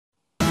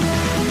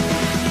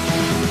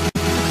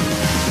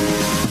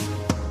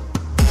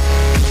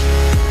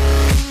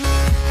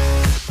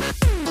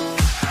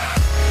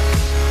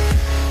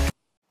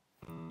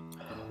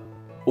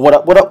what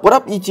up,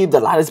 YouTube? The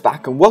lad is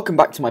back, and welcome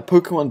back to my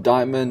Pokemon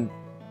Diamond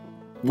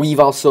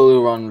Weavile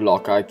solo run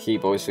Locke. I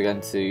keep always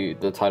forgetting to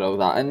the title of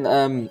that.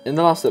 And in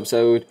the last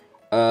episode,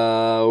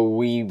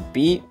 we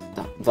beat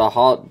the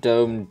Heart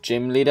Dome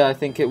gym leader, I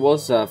think it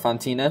was,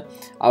 Fantina.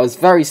 I was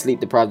very sleep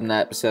deprived in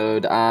that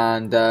episode,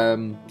 and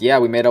yeah,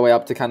 we made our way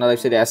up to Candlelight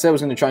City. I said I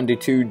was going to try and do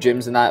 2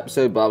 gyms in that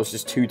episode, but I was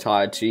just too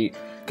tired to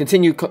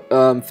continue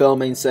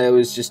filming, so it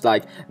was just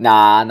like,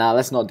 nah,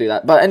 let's not do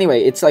that. But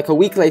anyway, it's like a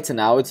week later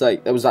now. It's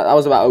like that was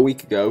about a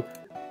week ago.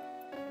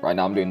 Right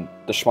now I'm doing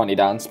the Schwanny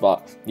dance,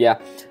 but yeah,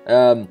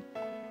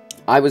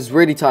 I was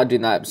really tired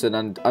doing that episode,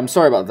 and I'm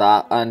sorry about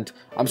that, and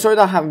I'm sorry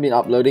that I haven't been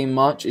uploading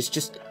much. It's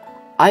just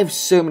I have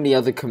so many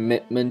other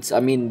commitments. I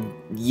mean,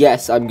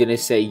 yes, I'm gonna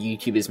say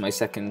YouTube is my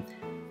second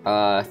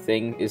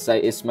thing.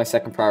 It's my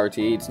second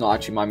priority. It's not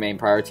actually my main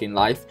priority in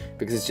life,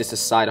 because it's just a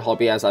side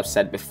hobby, as I've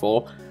said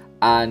before.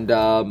 And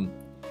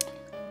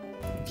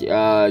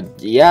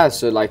yeah,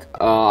 so like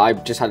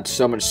I've just had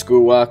so much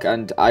schoolwork,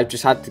 and I've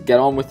just had to get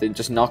on with it,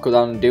 just knuckle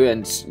down and do it,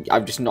 and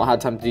I've just not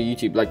had time to do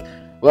YouTube. Like,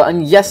 well,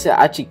 and yes, I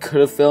actually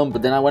could have filmed,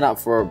 but then I went out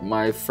for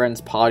my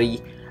friend's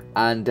party,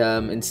 and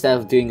instead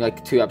of doing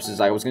like 2 episodes,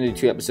 I was going to do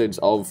 2 episodes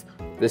of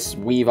this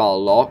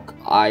Weavile Locke.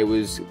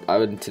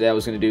 Today I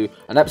was going to do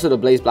an episode of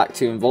Blaze Black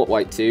 2 and Volt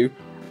White 2,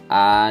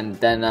 and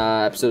then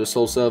an episode of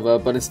Soul Silver,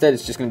 but instead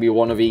it's just going to be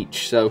 1 of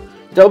each. So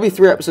there'll be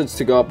 3 episodes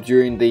to go up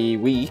during the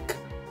week,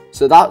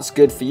 so that's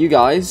good for you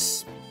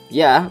guys,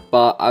 yeah,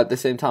 but at the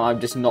same time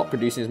I'm just not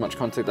producing as much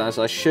content as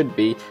I should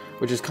be,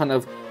 which is kind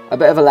of a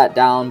bit of a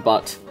letdown,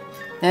 but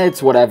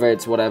it's whatever, I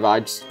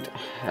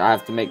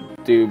have to make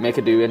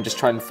a do, and just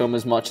try and film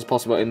as much as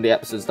possible in the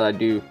episodes that I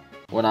do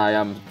when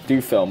I do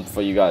film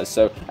for you guys.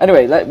 So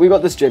anyway, we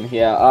got this gym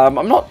here.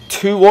 I'm not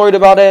too worried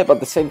about it, but at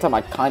the same time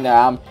I kind of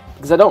am,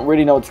 because I don't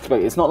really know what to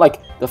expect. It's not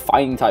like the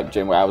fighting type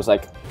gym where I was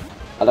like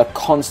at a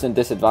constant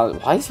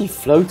disadvantage. Why is he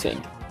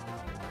floating?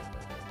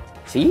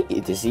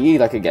 Is he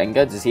like a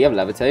Gengar? Does he have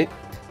levitate?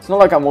 It's not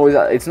like I'm always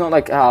at, it's not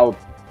like how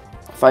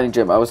fighting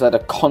gym I was at a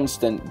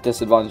constant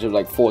disadvantage of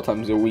like 4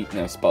 times a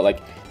weakness, but like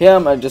here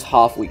I'm at just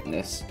half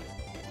weakness.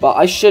 But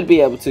I should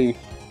be able to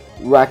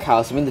wreck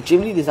house. I mean, the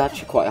gym leader is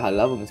actually quite a high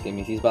level in this game.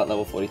 He's about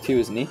level 42,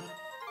 isn't he?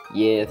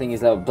 Yeah, I think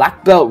he's level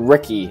Black Belt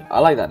Ricky. I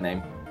like that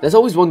name. There's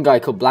always one guy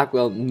called Black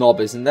Belt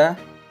Knob, isn't there?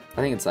 I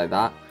think it's like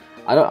that.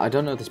 I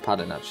don't know this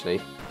pattern actually.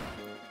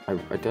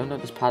 I don't know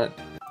this pattern.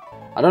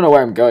 I don't know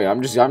where I'm going.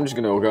 I'm just gonna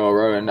go a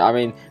row, and I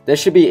mean, it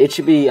should be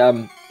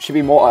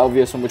more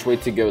obvious on which way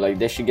to go. Like,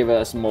 they should give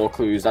us more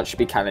clues. That should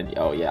be canon.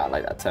 Oh yeah, I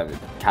like that term.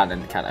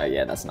 Canon.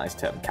 Yeah, that's a nice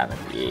term. Canon.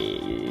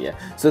 Yeah.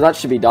 So that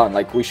should be done.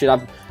 Like, they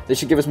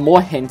should give us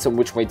more hints on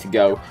which way to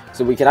go,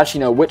 so we can actually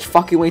know which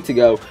fucking way to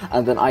go,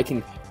 and then I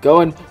can go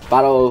and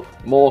battle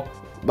more.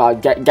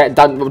 Get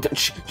done.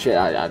 Shit,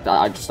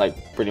 I just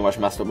like pretty much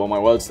messed up all my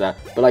words there.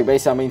 But like,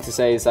 basically, I mean to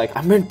say is like,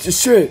 I meant to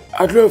say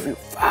I love you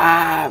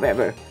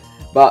forever.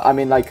 But I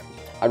mean, like,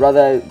 I'd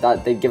rather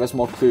that they give us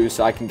more clues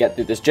so I can get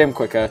through this gym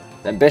quicker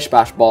than bish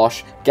bash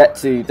bosh, get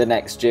to the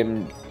next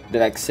gym, the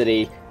next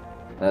city.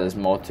 There's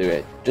more to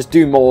it. Just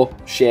do more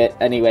shit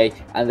anyway,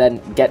 and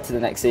then get to the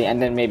next city,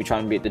 and then maybe try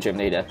and beat the gym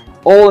leader.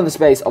 All in the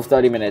space of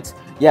 30 minutes.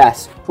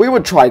 Yes, we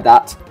would try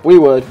that. We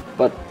would,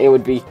 but it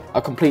would be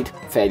a complete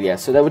failure.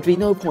 So there would be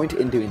no point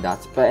in doing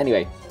that. But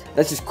anyway,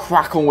 let's just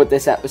crack on with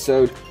this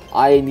episode.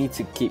 I need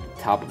to keep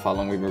tab of how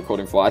long we've been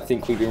recording for. I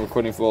think we've been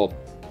recording for,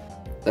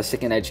 let's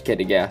take an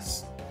educated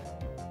guess,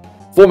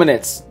 4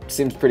 minutes.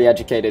 Seems pretty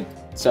educated.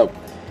 So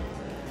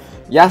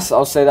yes,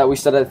 I'll say that we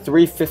started at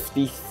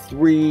 3:53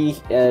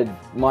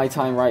 my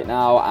time right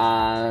now,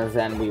 and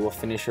then we will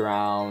finish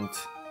around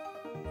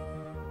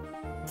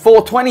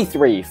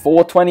 4:23.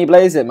 4:20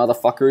 blaze it,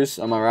 motherfuckers.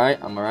 Am I right?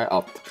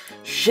 Oh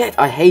shit,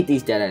 I hate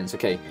these dead ends.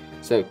 Okay,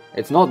 so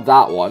it's not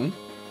that one.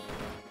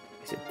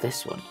 Is it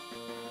this one?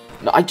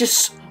 No,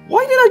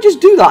 why did I just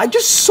do that? I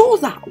just saw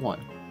that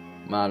one.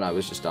 Man, that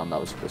was just dumb.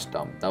 That was just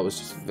dumb. That was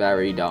just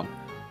very dumb.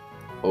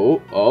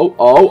 Oh.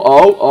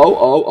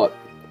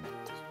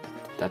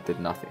 That did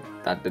nothing.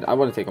 I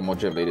want to take on more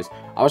gym leaders.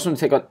 I just want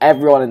to take on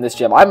everyone in this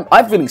gym.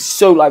 I'm feeling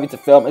so lively to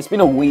film. It's been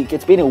a week.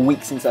 It's been a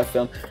week since I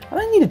filmed. And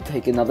I need to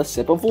take another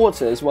sip of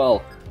water as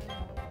well.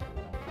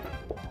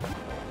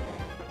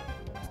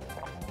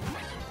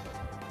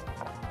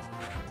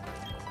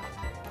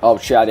 Oh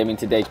shit, I didn't mean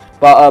to dig.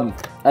 But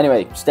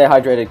anyway, stay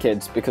hydrated,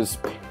 kids, because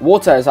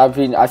water, as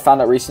I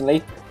found out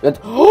recently,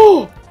 that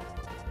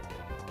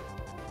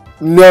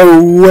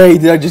no way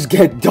did I just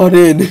get done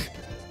in.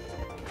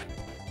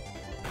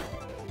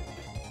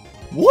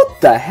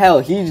 What the hell?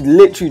 He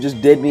literally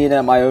just did me in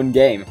at my own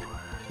game.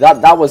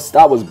 That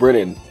was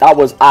brilliant. That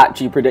was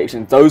actually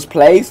prediction. Those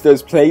plays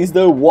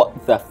though,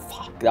 what the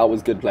fuck? That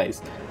was good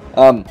plays.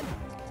 But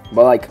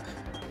like,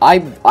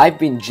 I've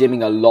been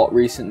gymming a lot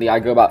recently. I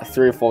go about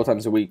 3 or 4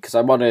 times a week because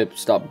I want to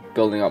start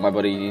building up my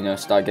body, you know,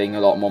 start getting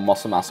a lot more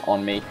muscle mass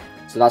on me.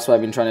 So that's what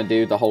I've been trying to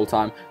do the whole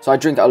time. So I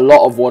drink a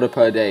lot of water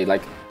per day.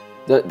 Like,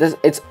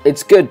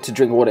 it's good to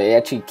drink water. It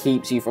actually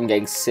keeps you from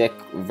getting sick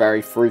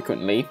very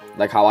frequently,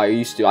 like how I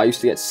used to. I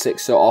used to get sick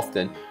so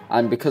often.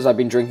 and because I've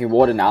been drinking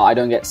water now, I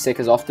don't get sick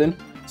as often.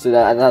 So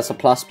that's a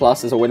plus.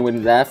 There's a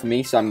win-win there for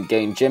me. So I'm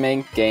gaining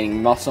gymming,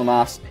 gaining muscle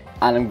mass,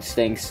 and I'm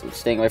staying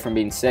away from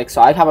being sick.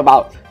 So I'd have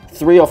about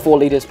 3 or 4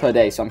 liters per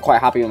day. So I'm quite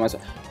happy with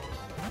myself.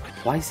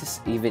 Why is this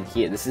even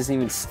here? This isn't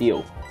even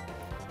steel.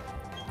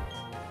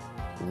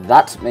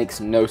 That makes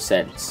no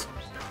sense.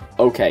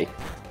 Okay,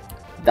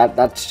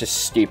 that's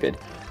just stupid.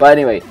 But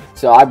anyway,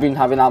 so I've been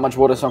having that much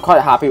water, so I'm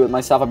quite happy with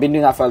myself. I've been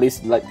doing that for at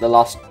least like the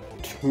last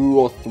 2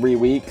 or 3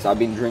 weeks. I've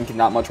been drinking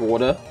that much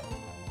water.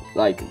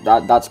 Like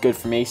that's good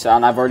for me. So,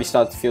 and I've already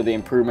started to feel the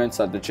improvements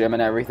at the gym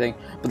and everything.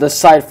 But there's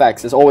side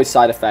effects. There's always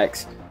side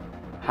effects.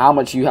 How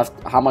much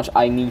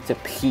I need to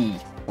pee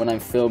when I'm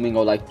filming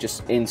or like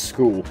just in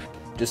school.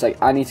 Just like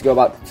I need to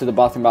go to the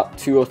bathroom about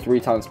 2 or 3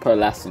 times per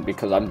lesson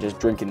because I'm just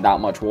drinking that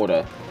much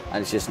water,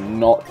 and it's just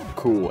not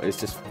cool. It's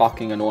just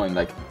fucking annoying.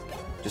 Like,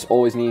 just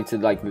always need to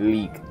like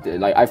leak.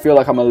 Like I feel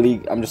like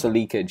I'm just a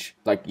leakage.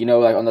 Like, you know,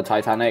 like on the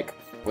Titanic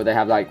where they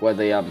have like I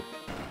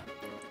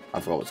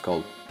forgot what it's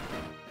called.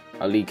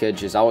 A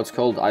leakage, is that what it's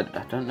called? I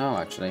don't know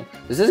actually.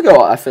 Does this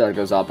go up? I feel like it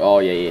goes up. Oh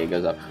yeah, it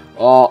goes up.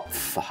 Oh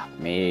fuck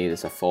me,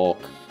 there's a fork.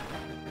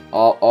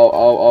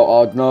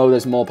 Oh no,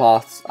 there's more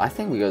paths. I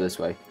think we go this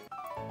way.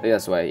 I think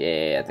that's the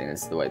way. Yeah, I think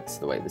this is the way. This is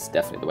the way. This is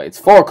definitely the way. It's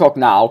 4 o'clock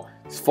now.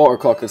 It's 4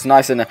 o'clock. It's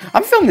nice and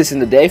I'm filming this in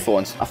the day for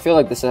once. I feel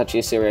like this is actually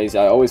a series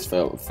I always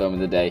film in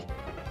the day.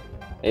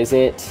 Is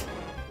it?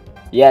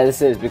 Yeah,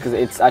 this is, because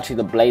it's actually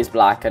the Blaze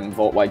Black and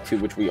Vault White 2,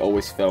 which we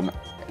always film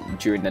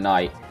during the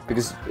night.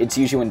 Because it's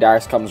usually when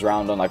Darius comes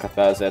around on like a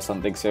Thursday or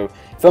something. So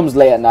films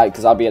late at night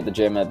because I'll be at the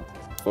gym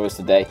for us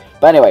today.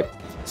 But anyway,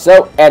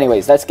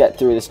 anyways, let's get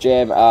through this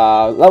gym.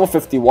 Level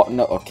 51.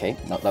 No, okay,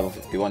 not level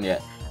 51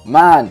 yet.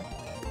 Man,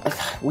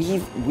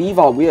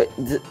 Weavile.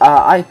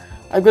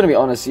 I'm gonna be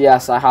honest.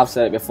 Yes, I have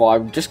said it before.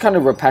 I'm just kind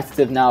of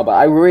repetitive now, but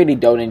I really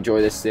don't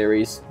enjoy this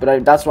series.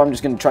 But that's why I'm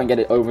just gonna try and get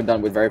it over and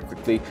done with very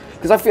quickly.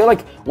 Because I feel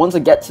like once I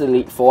get to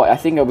Elite Four, I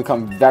think it'll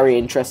become very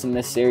interesting in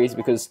this series.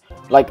 Because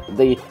like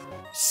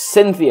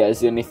Cynthia is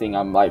the only thing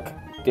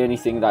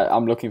that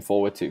I'm looking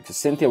forward to, because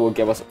Cynthia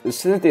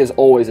is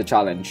always a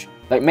challenge.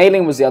 Like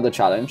Maylene was the other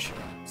challenge,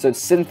 so it's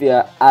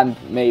Cynthia and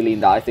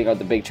Maylene that I think are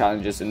the big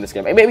challenges in this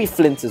game. And maybe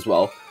Flint as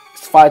well.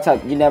 It's fire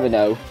type, you never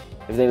know.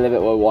 If they live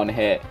it with 1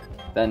 hit,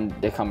 then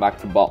they come back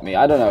to bot me.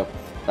 I don't know.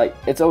 Like,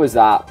 it's always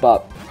that,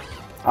 but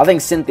I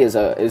think Cynthia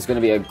is going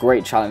to be a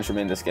great challenge for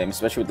me in this game,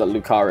 especially with the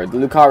Lucario. The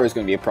Lucario is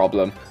going to be a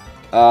problem.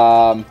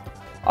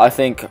 I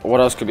think, what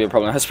else could be a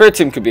problem? Her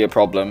Spiritomb could be a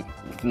problem.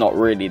 Not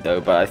really,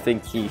 though, but I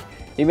think he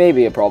may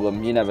be a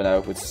problem. You never know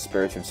with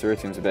Spiritomb.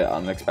 Spiritomb's a bit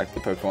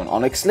unexpected Pokemon.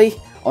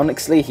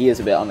 Honestly, he is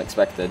a bit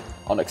unexpected.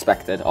 Oh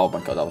my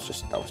god, that was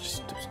just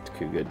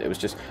too good. It was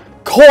just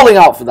calling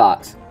out for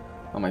that.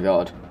 Oh my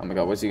god,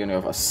 what's he going to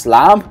go for?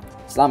 Slam?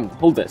 Slam,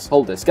 hold this,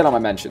 get on my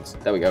mentions.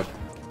 There we go.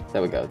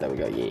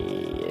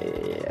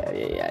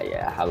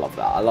 Yeah. I love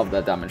that. I love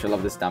that damage. I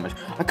love this damage.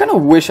 I kind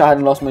of wish I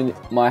hadn't lost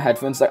my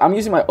headphones. Like, I'm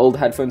using my old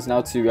headphones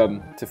now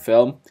to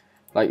film,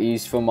 like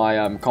used for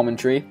my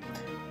commentary.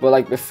 But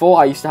like before,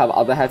 I used to have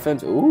other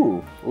headphones.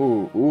 Ooh.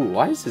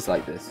 Why is this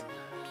like this?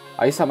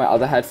 I used to have my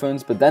other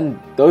headphones, but then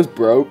those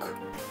broke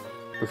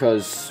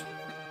because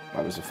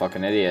I was a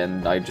fucking idiot,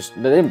 and they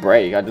didn't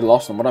break. I just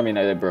lost them. What do I mean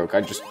they broke?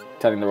 I just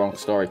telling the wrong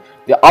story.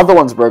 The other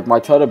ones broke. My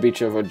Turtle Beach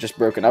were just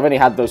broken. I've only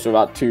had those for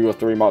about 2 or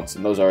 3 months,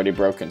 and those are already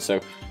broken. So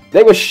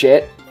they were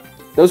shit.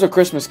 Those are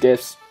Christmas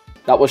gifts.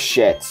 That was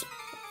shit.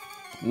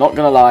 Not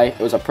gonna lie, it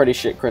was a pretty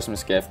shit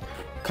Christmas gift.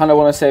 Kind of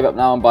want to save up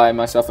now and buy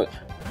myself a...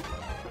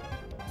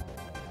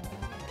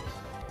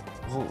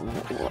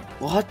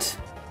 What?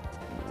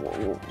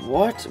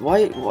 What?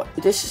 Why? What?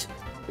 This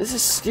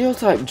is Steel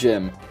type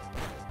gym.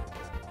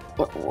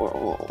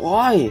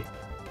 Why?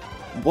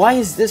 Why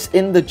is this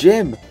in the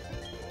gym?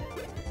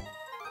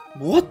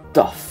 What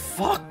the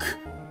fuck?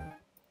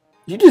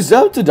 You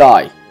deserve to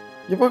die.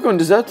 Your Pokemon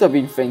deserve to have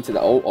been fainted.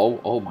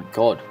 Oh my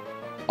god.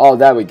 Oh,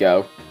 there we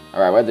go.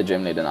 Alright, we're the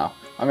gym leader now.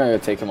 I'm gonna go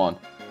take him on.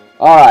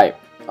 Alright,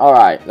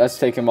 let's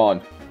take him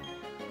on.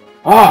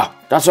 Ah,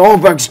 that's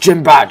Olberg's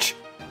gym badge.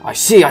 I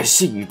see,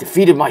 you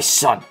defeated my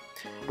son.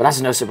 But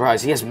that's no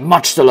surprise, he has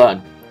much to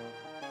learn.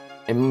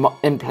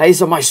 In place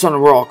of my son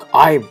Rock,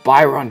 I,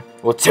 Byron,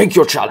 will take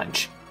your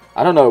challenge.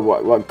 I don't know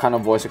what kind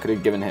of voice I could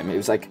have given him. It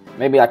was like,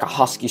 maybe like a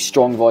husky,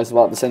 strong voice,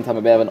 but at the same time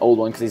a bit of an old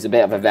one, because he's a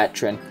bit of a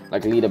veteran,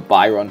 like leader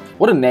Byron.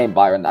 What a name,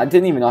 Byron. I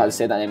didn't even know how to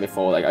say that name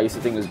before. Like, I used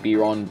to think it was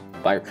Byron.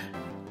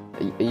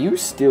 Are you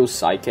still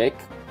Psychic?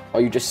 Or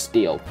are you just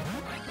Steel?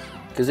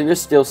 Because if you're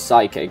still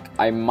Psychic,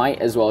 I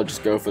might as well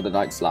just go for the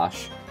Night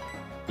Slash.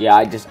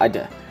 Yeah,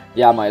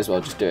 yeah, I might as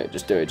well just do it. Do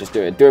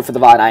it for the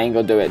Vine, I ain't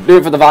gonna do it. Do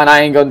it for the Vine,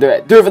 I ain't gonna do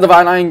it. Do it for the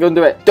Vine, I ain't gonna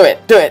do it. Do it.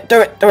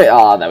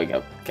 Ah, there we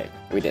go. Okay,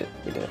 we did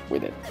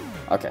it.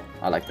 Okay,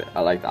 I like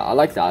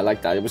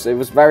that. It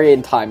was very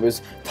in time.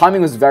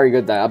 Timing was very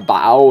good there.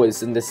 Bow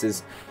isn't this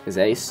his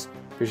ace?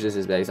 Pretty sure this is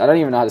his base. I don't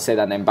even know how to say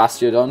that name.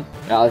 Bastiodon?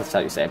 Yeah, that's how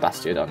you say it.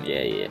 Bastiodon.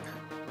 Yeah.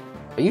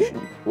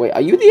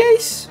 Are you the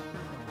ace?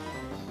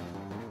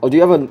 Or do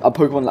you have a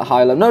Pokemon that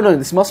higher level? No, no,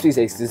 this must be his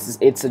ace.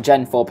 It's a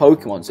Gen 4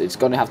 Pokemon, so it's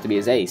going to have to be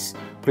his ace.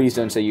 Please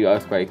don't say you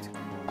Earthquaked.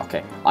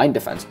 Okay, Iron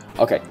Defense.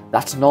 Okay,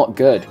 that's not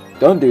good.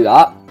 Don't do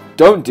that.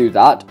 Don't do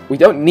that. We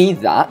don't need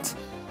that.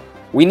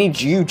 We need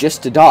you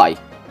just to die.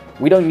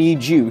 We don't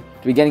need you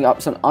to be getting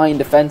up some Iron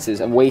Defenses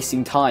and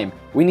wasting time.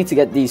 We need to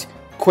get these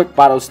quick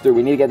battles through.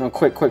 We need to get them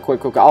quick.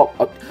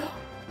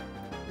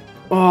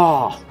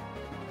 Oh.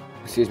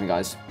 Excuse me,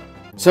 guys.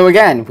 So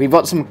again, we've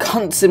got some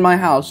cunts in my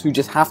house who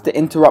just have to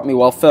interrupt me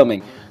while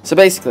filming. So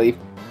basically,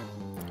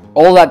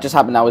 all that just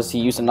happened now is he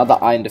used another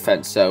Iron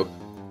Defense, so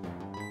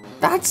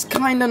that's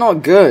kind of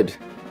not good.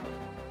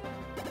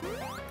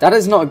 That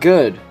is not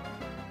good.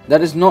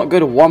 That is not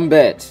good one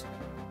bit.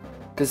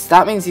 Because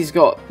that means he's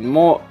got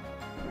more...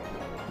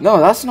 No,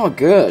 that's not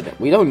good.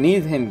 We don't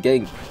need him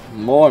getting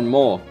more and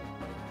more.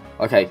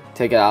 Okay,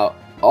 take it out.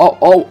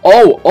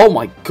 Oh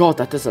my god,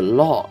 that does a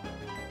lot.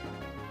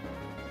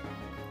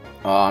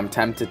 I'm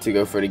tempted to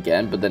go for it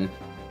again, but then...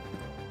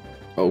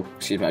 Oh,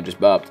 excuse me, I just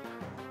burped.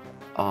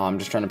 I'm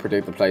just trying to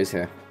predict the plays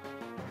here.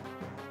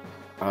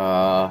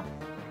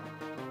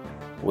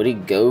 Would he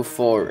go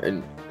for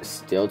a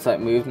steel type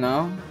move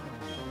now?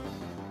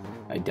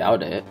 I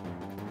doubt it.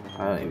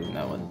 I don't even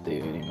know what to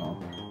do anymore.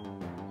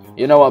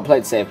 You know what? Play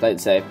it safe. Play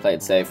it safe. Play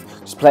it safe.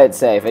 Just play it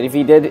safe. And if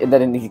he did,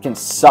 then he can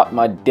suck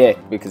my dick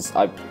because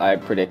I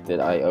predicted.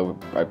 I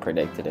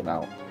predicted it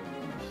now.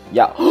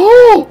 Yeah.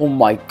 Oh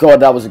my god,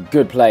 that was a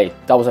good play.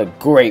 That was a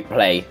great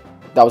play.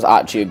 That was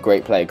actually a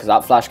great play because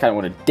that flash cannon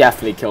would have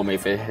definitely killed me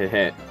if it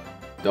hit.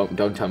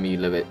 Don't tell me you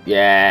live it.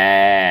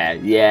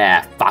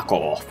 Yeah. Fuck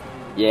off.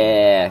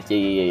 Yeah.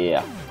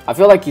 I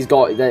feel like he's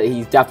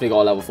definitely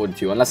got a level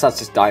 42 unless that's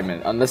just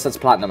diamond. Unless that's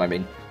platinum, I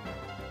mean.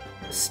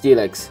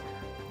 Steelix.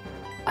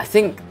 I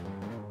think...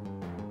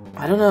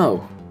 I don't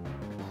know.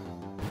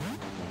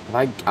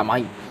 Am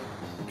I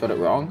got it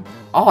wrong?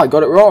 Oh, I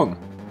got it wrong.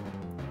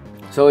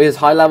 So his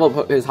highest level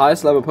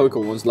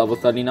Pokemon was level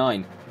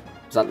 39.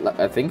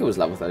 I think it was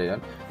level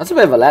 39. That's a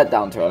bit of a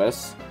letdown, to be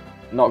honest.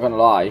 Not gonna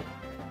lie.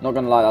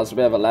 That's a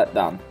bit of a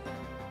letdown.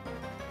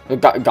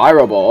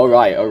 Gyro Ball.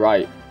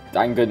 Alright.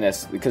 Thank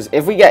goodness. Because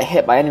if we get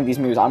hit by any of these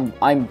moves,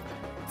 I'm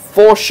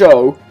for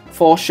show,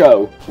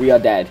 we are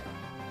dead.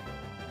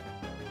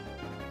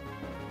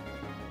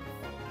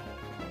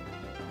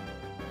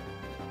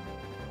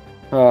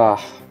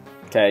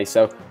 Okay,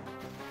 so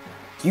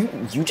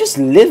you just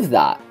live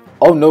that.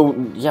 Oh no,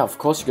 yeah, of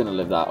course you're gonna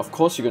live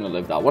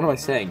that. What am I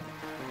saying?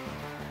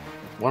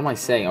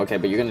 Okay,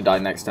 but you're gonna die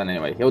next turn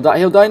anyway. He'll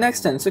die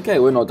next turn. It's okay.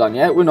 We're not done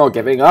yet. We're not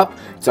giving up.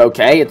 It's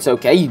okay.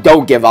 You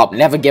don't give up.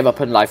 Never give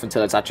up in life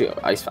until it's actually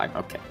ice fang.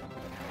 Okay.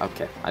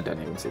 I don't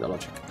even see the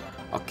logic.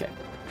 Okay,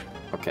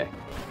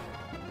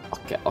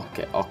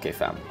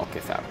 fam.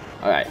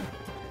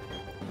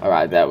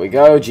 Alright, there we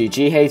go.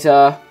 GG,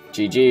 hater.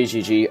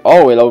 GG.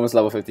 Oh, we're almost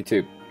level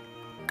 52.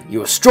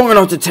 You are strong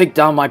enough to take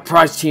down my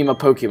prized team of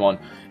Pokemon.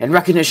 In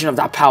recognition of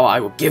that power, I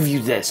will give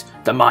you this,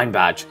 the Mind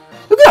Badge.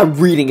 Look at that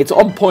reading, it's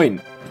on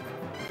point.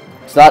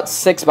 So that's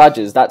 6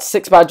 badges. That's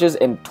 6 badges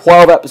in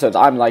 12 episodes.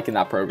 I'm liking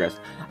that progress.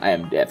 I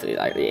am definitely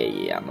like,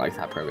 yeah, I'm liking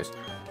that progress.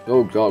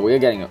 Oh god, we're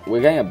getting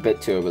a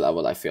bit too over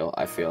leveled. I feel,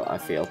 bro.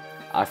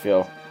 I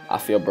feel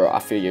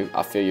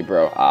you,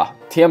 bro.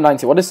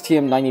 TM90. What is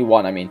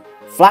TM91? I mean,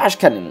 Flash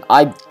Cannon.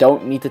 I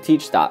don't need to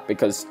teach that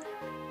because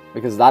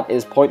that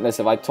is pointless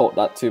if I taught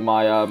that to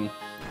my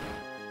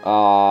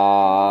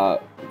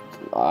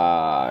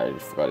I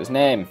forgot his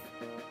name.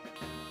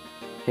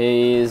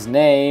 His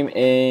name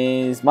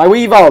is my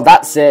Weavile.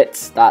 That's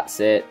it.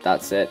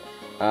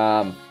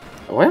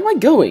 Where am I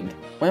going?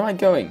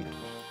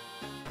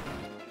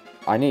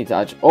 I need to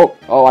actually...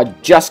 Oh, I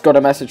just got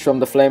a message from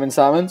the Flaming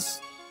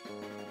Salmons.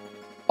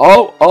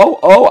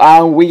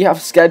 And we have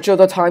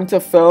scheduled a time to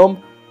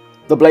film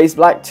the Blaze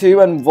Black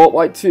 2 and Vault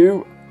White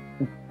 2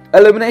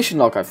 Illumination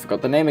Lock. I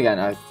forgot the name again.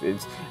 I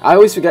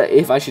always forget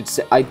if I should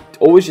say... I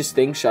always just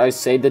think, should I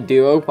say the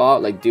duo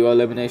part, like duo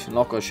Illumination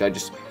Lock, or should I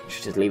just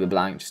leave it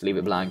blank? Just leave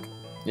it blank.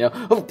 You know?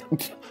 Oh,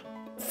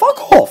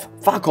 fuck off.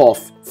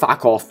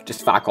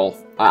 Just fuck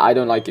off. I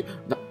don't like it.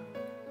 No.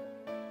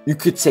 You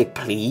could say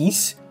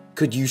please.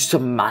 Could use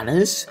some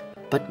manners.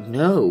 But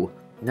no.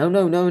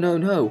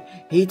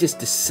 He just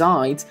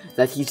decides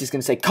that he's just going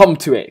to say, come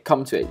to it.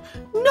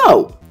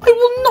 No, I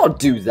will not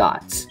do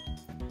that.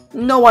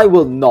 No, I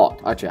will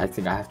not. Actually, I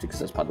think I have to because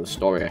that's part of the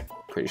story.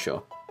 Pretty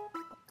sure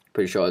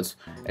it's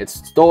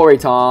story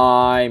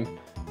time.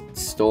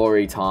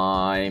 Story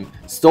time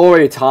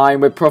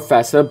with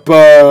Professor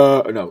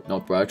No,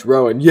 not Birch.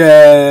 Rowan.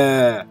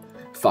 Yeah.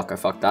 Fuck, I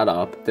fucked that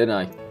up, didn't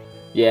I?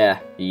 Yeah.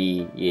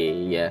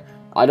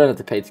 I don't have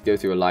to pay to go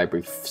through a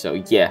library, so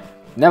yeah.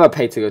 Never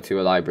pay to go to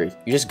a library.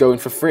 You just go in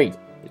for free.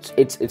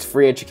 It's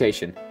free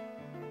education.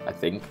 I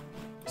think.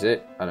 Is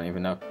it? I don't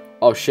even know.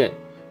 Oh shit.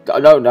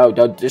 No,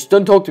 just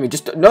don't talk to me.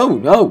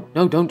 No,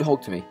 don't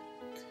talk to me.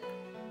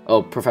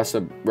 Oh,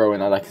 Professor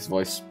Rowan, I like his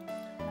voice.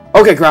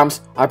 Okay,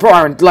 Grams, I brought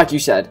Aaron, like I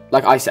said.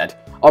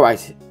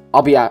 Alright,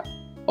 I'll be at...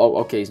 Oh,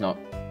 okay, he's not.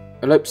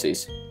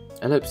 Ellipses.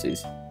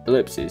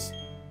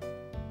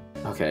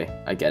 Okay,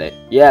 I get it.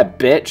 Yeah,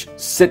 bitch.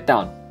 Sit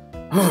down.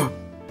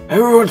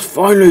 Everyone's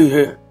finally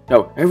here.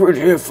 No, everyone's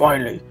here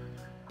finally.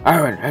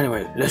 Aaron,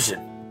 anyway, listen.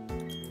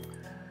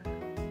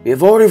 You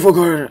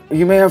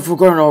may have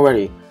forgotten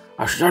already.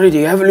 I studied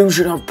the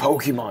evolution of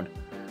Pokemon.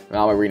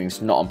 Now my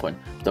reading's not on point.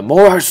 The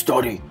more I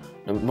study,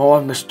 the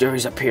more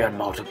mysteries appear and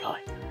multiply.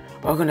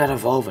 Pokemon that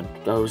evolve and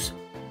those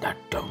that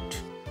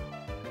don't.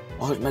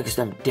 What makes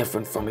them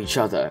different from each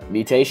other?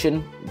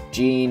 Mutation,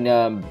 gene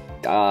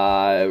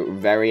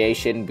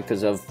variation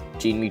because of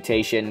gene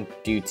mutation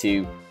due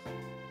to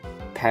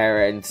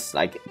parents,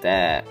 like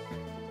their...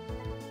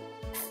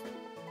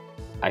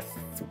 I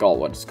forgot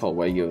what it's called,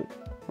 what your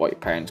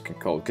parents can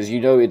call, because you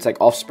know it's like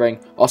offspring.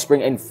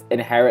 Offspring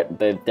inherit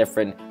the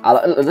different...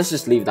 let's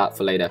just leave that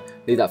for later.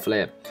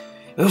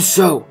 If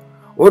so,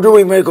 what do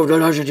we make of the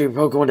legendary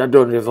Pokemon that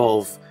don't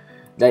evolve?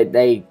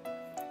 They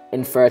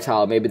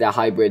infertile, maybe they're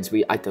hybrids.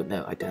 I don't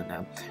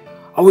know.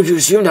 Or would you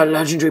assume that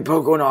legendary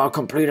Pokemon are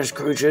complete as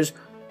creatures?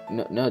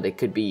 No, they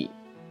could be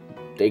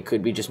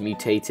just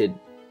mutated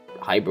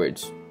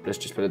hybrids. Let's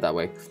just put it that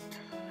way.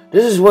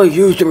 This is where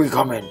you three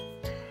come in.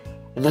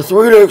 In the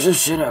 3 lakes of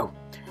Sinnoh,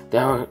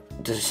 there are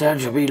said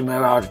to be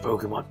Mirage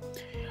Pokemon.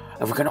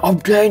 If we can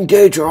obtain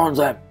data on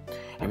them,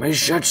 it may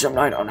shed some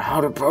light on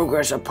how the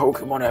progress of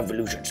Pokemon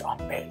evolutions are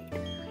made.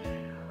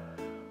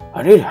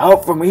 I need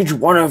help from each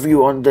one of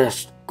you on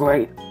this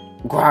great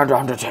grand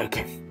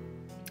undertaking.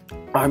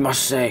 I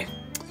must say,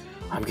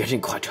 I'm getting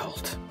quite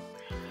old.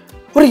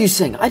 What are you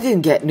saying? I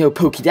didn't get no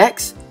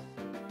Pokédex.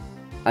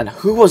 And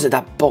who was it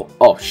that bolt?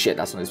 Oh shit,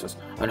 that's not his voice.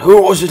 And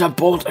who was it that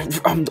bolt?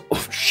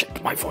 Oh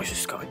shit, my voice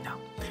is going now.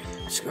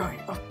 It's going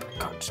up. I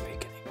can't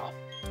speak anymore.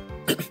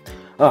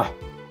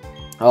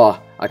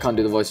 I can't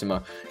do the voice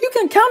anymore. You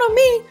can count on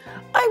me.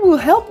 I will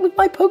help with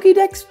my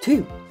Pokédex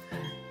too.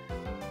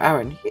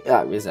 Aaron,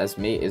 that's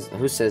me.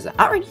 Who says that?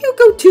 Aaron, you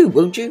go too,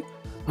 won't you?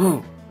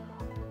 Oh,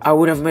 I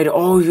would have made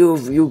all of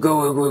you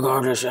go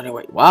regardless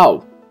anyway.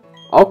 Wow.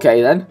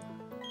 Okay then.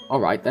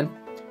 Alright then.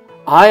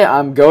 I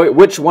am going...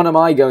 Which one am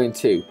I going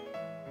to?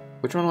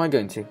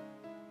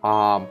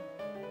 I'm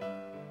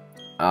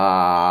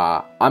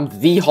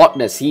the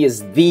hotness. He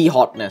is the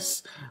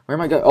hotness. Where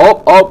am I going?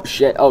 Oh,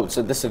 shit. Oh,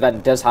 so this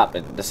event does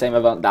happen. The same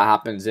event that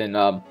happens in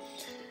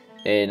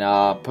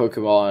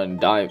Pokemon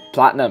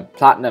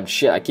Platinum.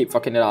 Shit, I keep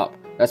fucking it up.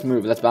 Let's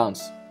move. Let's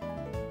bounce.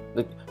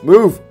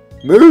 Move.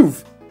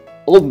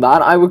 Old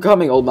man, I were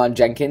coming, old man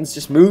Jenkins.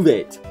 Just move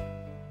it.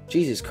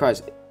 Jesus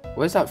Christ.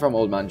 Where's that from,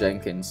 old man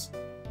Jenkins?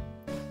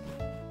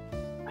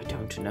 I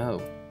don't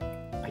know.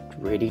 I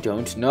really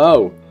don't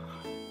know.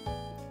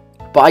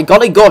 By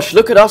golly gosh,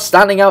 look at us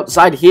standing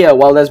outside here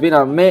while there's been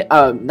a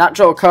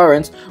natural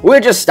occurrence. We're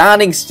just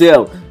standing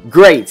still.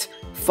 Great.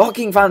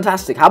 Fucking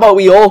fantastic. How about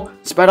we all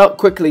spread out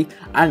quickly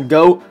and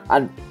go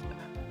and...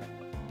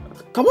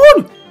 Come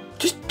on!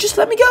 Just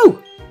let me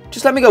go.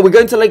 Just let me go. We're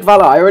going to Lake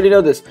Valor. I already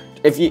know this.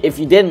 If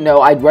you didn't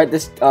know, I'd read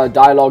this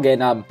dialogue in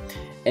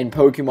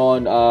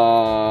Pokemon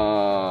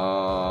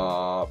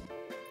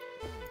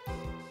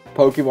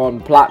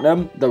Pokemon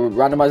Platinum, the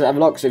randomizer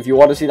epilogue. So if you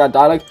want to see that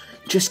dialogue,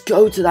 just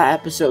go to that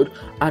episode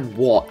and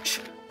watch.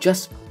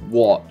 Just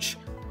watch.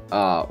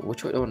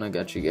 Which way do I want to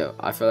actually go?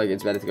 I feel like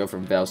it's better to go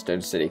from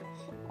Veilstone City,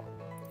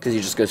 because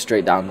you just go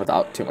straight down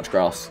without too much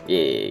grass.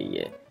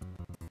 Yeah.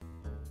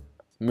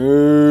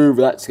 Move.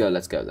 Let's go.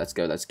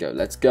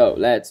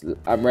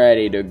 I'm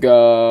ready to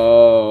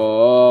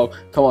go.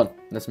 Come on.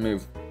 Let's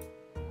move.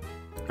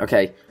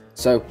 Okay.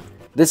 So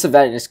this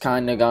event is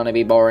kind of gonna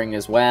be boring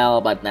as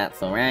well, but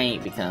that's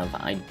alright because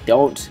I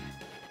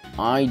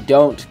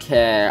don't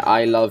care.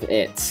 I love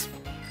it.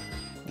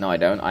 No, I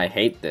don't. I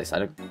hate this.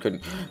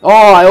 Couldn't.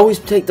 Oh, I always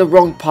take the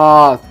wrong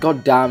path.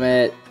 God damn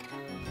it.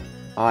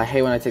 Oh, I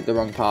hate when I take the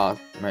wrong path.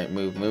 Right,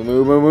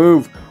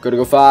 move. Gotta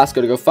go fast.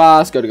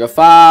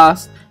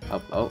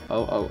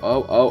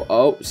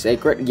 Oh,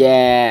 sacred.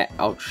 Yeah.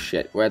 Oh,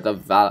 shit. Where the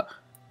Valor?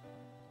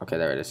 Okay,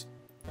 there it is.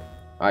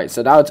 Alright,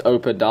 so now it's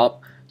opened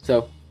up.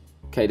 So,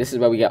 okay, this is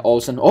where we get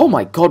Olsen. Oh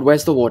my god,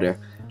 where's the water?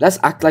 Let's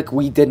act like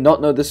we did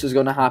not know this was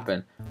gonna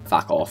happen.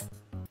 Fuck off.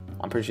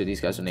 I'm pretty sure these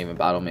guys don't even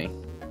battle me.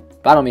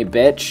 Battle me,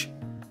 bitch.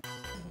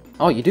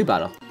 Oh, you do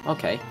battle.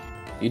 Okay.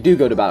 You do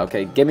go to battle.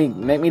 Okay,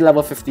 make me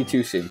level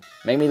 52 soon.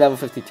 Make me level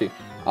 52.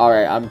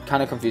 Alright, I'm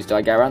kind of confused. Do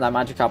I get around that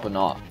Magikarp or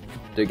not?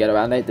 Do he get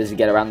around it? Does he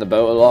get around the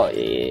boat a lot?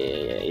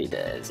 Yeah, he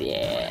does.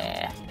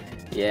 Yeah.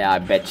 Yeah, I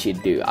bet you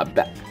do. I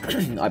bet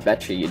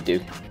you do.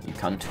 You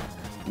cunt.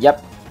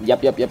 Yep.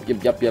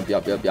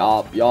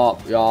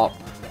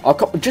 Oh,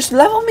 come, just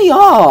level me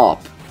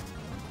up.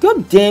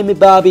 God damn it,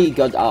 Bobby.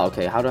 God. Oh,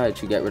 okay. How do I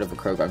actually get rid of a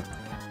Krogan?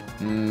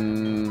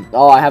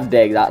 Oh, I have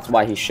Dig. That's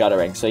why he's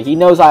shuddering. So he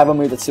knows I have a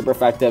move that's super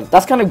effective.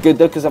 That's kind of good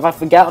though, because if I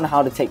forget on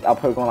how to take out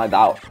Pokemon like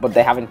that, but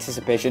they have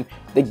anticipation,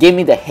 they give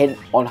me the hint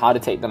on how to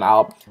take them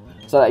out.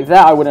 So like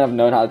that, I wouldn't have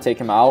known how to take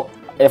him out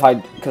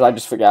because I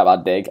just forget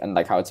about Dig and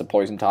like how it's a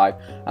poison type.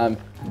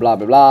 Blah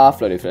blah blah.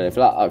 Floaty.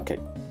 Okay.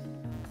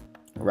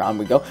 Around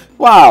we go.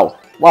 Wow.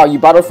 You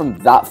battled from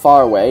that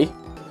far away.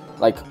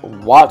 Like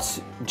what?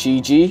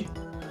 GG.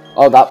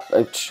 Oh, that.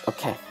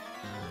 Okay.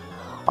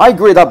 I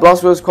agree, that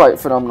blast was quite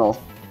phenomenal.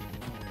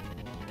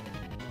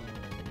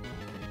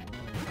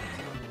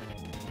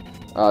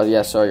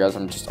 Yeah, sorry guys,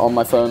 I'm just on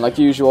my phone like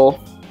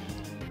usual.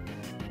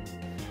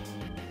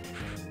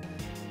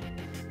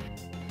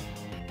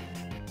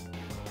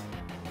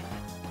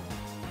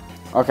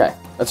 Okay,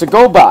 it's a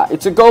Golbat.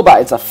 It's a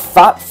Golbat. It's a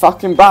fat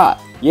fucking bat.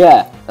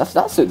 Yeah, that's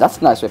a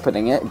nice way of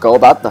putting it.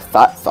 Golbat, the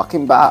fat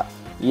fucking bat.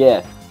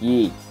 Yeah,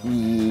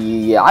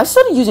 yeah. I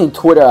started using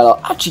Twitter a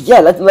lot. Actually, yeah,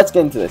 let's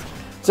get into this.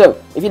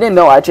 So, if you didn't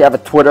know, I actually have a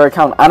Twitter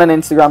account and an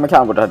Instagram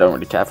account, but I don't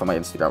really care for my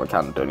Instagram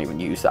account. I don't even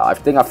use that. I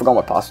think I forgot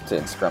my password to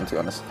Instagram, to be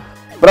honest.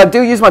 But I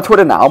do use my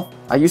Twitter now.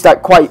 I use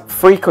that quite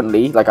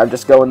frequently. Like, I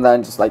just go in there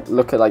and just, like,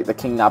 look at, like, the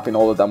kidnapping,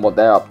 all of them, what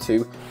they're up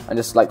to, and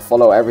just, like,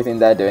 follow everything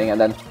they're doing, and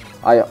then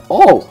I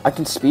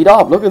can speed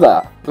up. Look at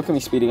that. Look at me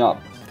speeding up.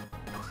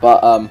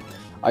 But,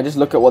 I just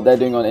look at what they're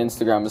doing on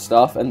Instagram and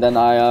stuff, and then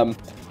I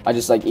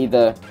just, like,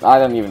 either, I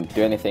don't even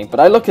do anything,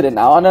 but I look at it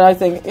now, and then I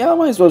think, yeah, I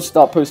might as well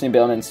start posting a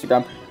bit on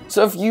Instagram.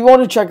 So if you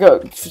want to check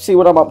out, see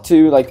what I'm up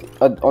to, like,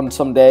 on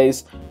some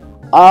days,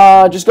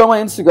 just go on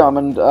my Instagram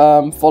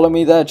and follow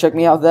me there, check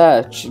me out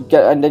there,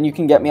 and then you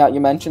can get me out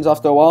your mentions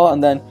after a while,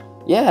 and then,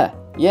 yeah,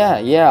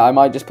 I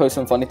might just post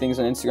some funny things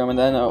on Instagram and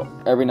then,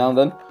 every now and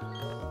then.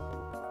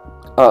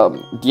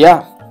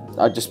 Yeah,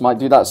 I just might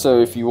do that, so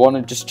if you want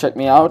to just check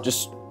me out,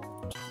 just,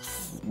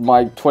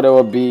 my Twitter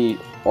will be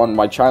on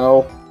my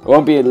channel. It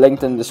won't be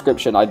linked in the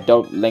description. I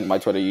don't link my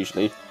Twitter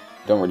usually.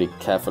 Don't really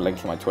care for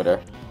linking my Twitter.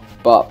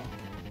 But,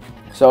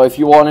 so if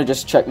you want to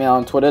just check me out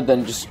on Twitter,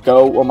 then just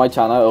go on my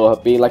channel.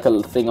 It'll be like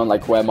a thing on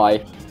like where my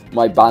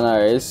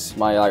banner is,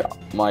 my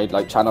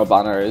channel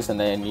banner is, and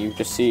then you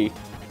just see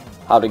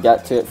how to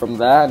get to it from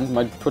there, and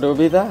my Twitter will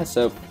be there.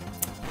 So,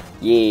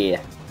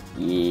 yeah.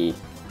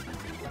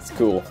 It's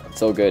cool.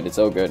 It's all good. It's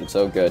all good. It's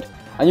all good.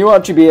 And you'll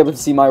actually be able to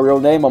see my real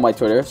name on my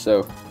Twitter,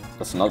 so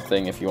that's another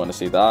thing if you want to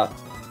see that,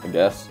 I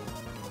guess.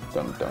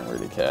 Don't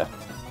really care.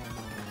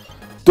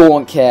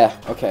 Don't care.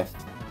 Okay.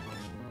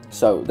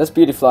 So, this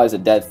Beautyfly is a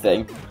dead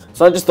thing.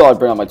 So I just thought I'd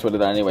bring on my Twitter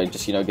there anyway,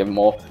 just, you know, give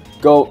more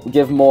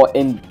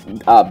in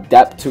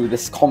depth to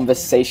this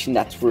conversation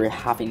that we're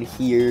having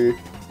here.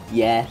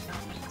 Yeah.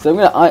 So I'm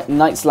gonna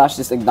Night Slash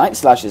this thing. Night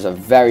Slash is a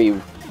very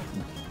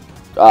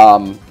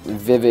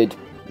vivid.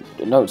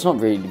 No, it's not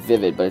very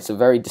vivid, but it's a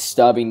very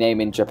disturbing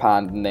name in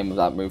Japan. The name of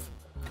that move.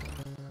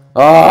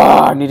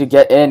 Ah, I need to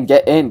get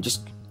in.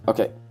 Just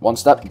okay. One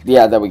step.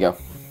 Yeah, there we go.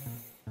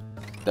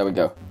 There we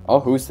go. Oh,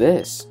 who's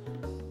this?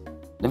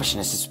 The mission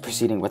is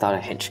proceeding without a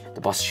hitch.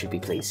 The boss should be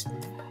pleased.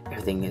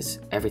 Everything is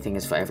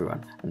for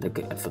everyone, and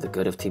for the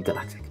good of Team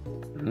Galactic.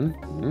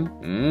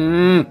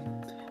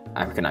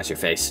 I recognize your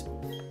face.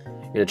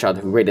 You're the child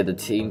who raided the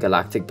Team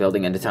Galactic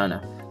building in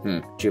Daytona.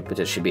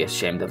 Jupiter should be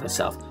ashamed of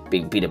herself,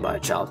 being beaten by a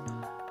child.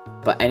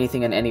 But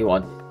anything and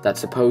anyone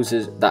that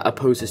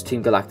opposes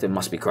Team Galactic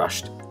must be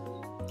crushed.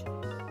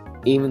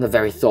 Even the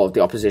very thought of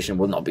the opposition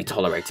will not be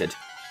tolerated.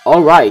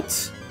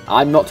 Alright,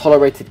 I'm not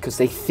tolerated because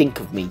they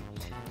think of me.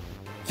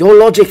 Your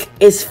logic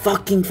is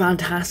fucking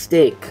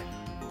fantastic.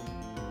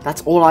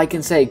 That's all I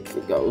can say.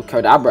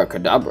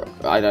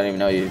 Kadabra. I don't even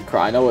know you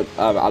cry. I know what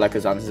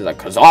Alakazam is like.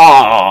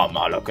 Kazam,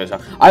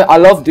 Alakazam. I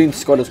love doing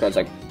Squirtle squads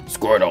like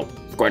Squirtle.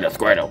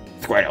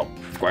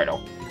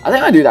 I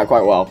think I do that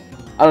quite well.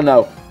 I don't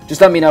know.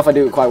 Just let me know if I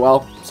do it quite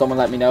well. Someone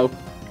let me know.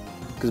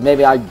 Because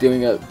maybe I'm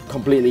doing it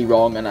completely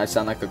wrong and I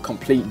sound like a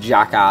complete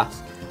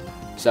jackass.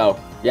 So,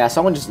 yeah,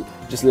 someone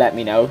just let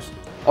me know.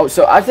 Oh,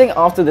 so I think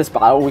after this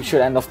battle we should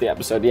end off the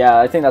episode. Yeah,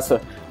 I think that's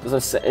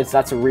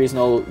a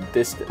reasonable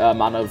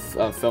amount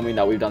of filming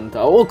that we've done.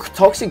 Oh,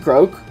 Toxic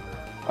Croak.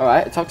 All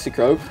right, Toxic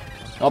Croak.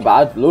 Not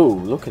bad. Ooh,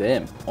 look at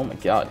him. Oh my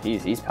God,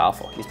 he's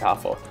powerful. He's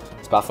powerful.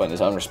 He's powerful in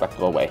his own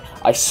respectable way.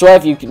 I swear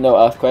if you could know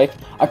Earthquake.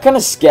 I'm kind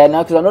of scared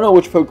now because I don't know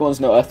which Pokemon's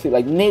know Earthquake.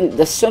 Like,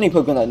 there's so many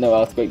Pokemon that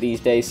know Earthquake these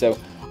days, so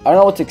I don't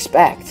know what to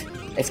expect.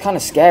 It's kind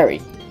of scary,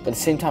 but at the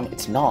same time,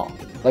 it's not.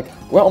 Like,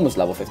 we're almost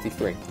level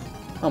 53.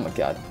 Oh my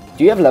God.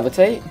 Do you have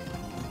Levitate?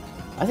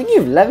 I think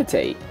you have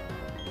Levitate.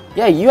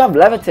 Yeah, you have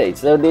Levitate,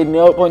 so there's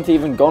no point to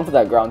even going for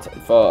that ground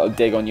for a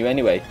dig on you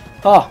anyway.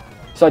 Ah,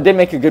 so I did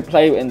make a good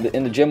play in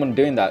the gym when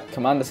doing that.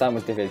 Commander Sam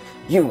was defeated.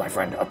 You, my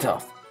friend, are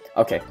tough.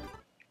 Okay.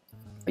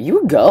 Are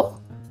you a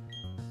girl?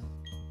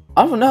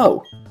 I don't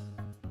know.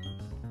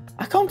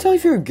 I can't tell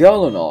if you're a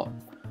girl or not.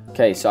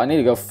 Okay, so I need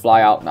to go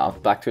fly out now,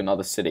 back to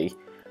another city.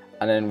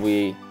 And then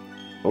we...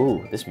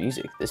 Oh, this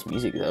music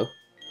though.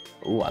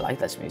 Oh, I like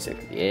this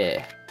music.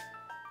 Yeah.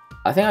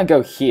 I think I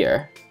go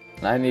here.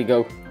 And I need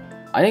to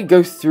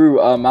go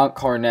through Mount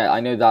Coronet. I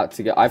know that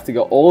I have to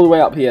go all the way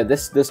up here.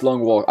 This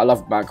long walk. I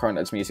love Mount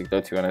Coronet's music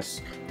though, to be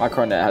honest. Mount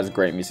Coronet has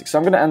great music. So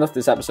I'm gonna end off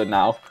this episode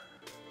now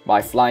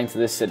by flying to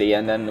this city,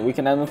 and then we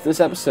can end off this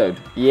episode.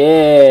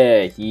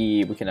 Yeah,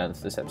 we can end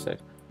off this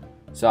episode.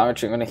 So I'm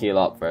gonna heal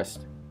up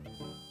first.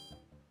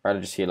 Rather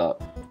just heal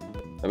up.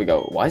 There we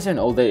go. Why is there an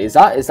old lady? Is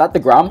that the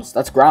Gramps?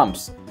 That's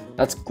Gramps.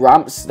 That's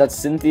Gramps. That's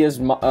Cynthia's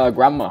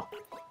grandma.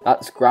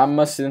 That's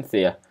Grandma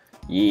Cynthia.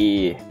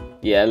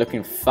 Yeah,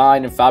 looking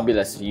fine and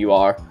fabulous you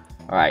are.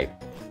 Alright.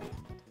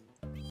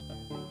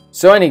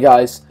 So anyway,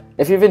 guys,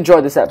 if you've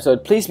enjoyed this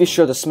episode, please be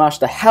sure to smash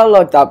the hell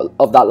out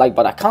of that like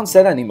button. I can't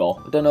say that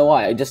anymore. I don't know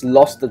why. I just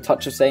lost the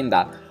touch of saying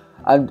that.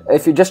 And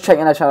if you're just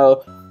checking our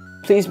channel,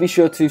 please be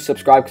sure to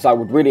subscribe, because I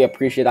would really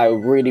appreciate it. I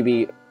would really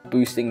be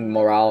boosting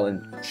morale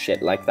and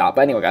shit like that.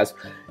 But anyway, guys,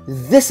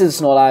 this is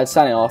Snorlad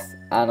signing off,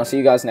 and I'll see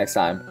you guys next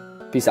time.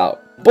 Peace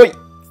out.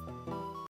 Bye!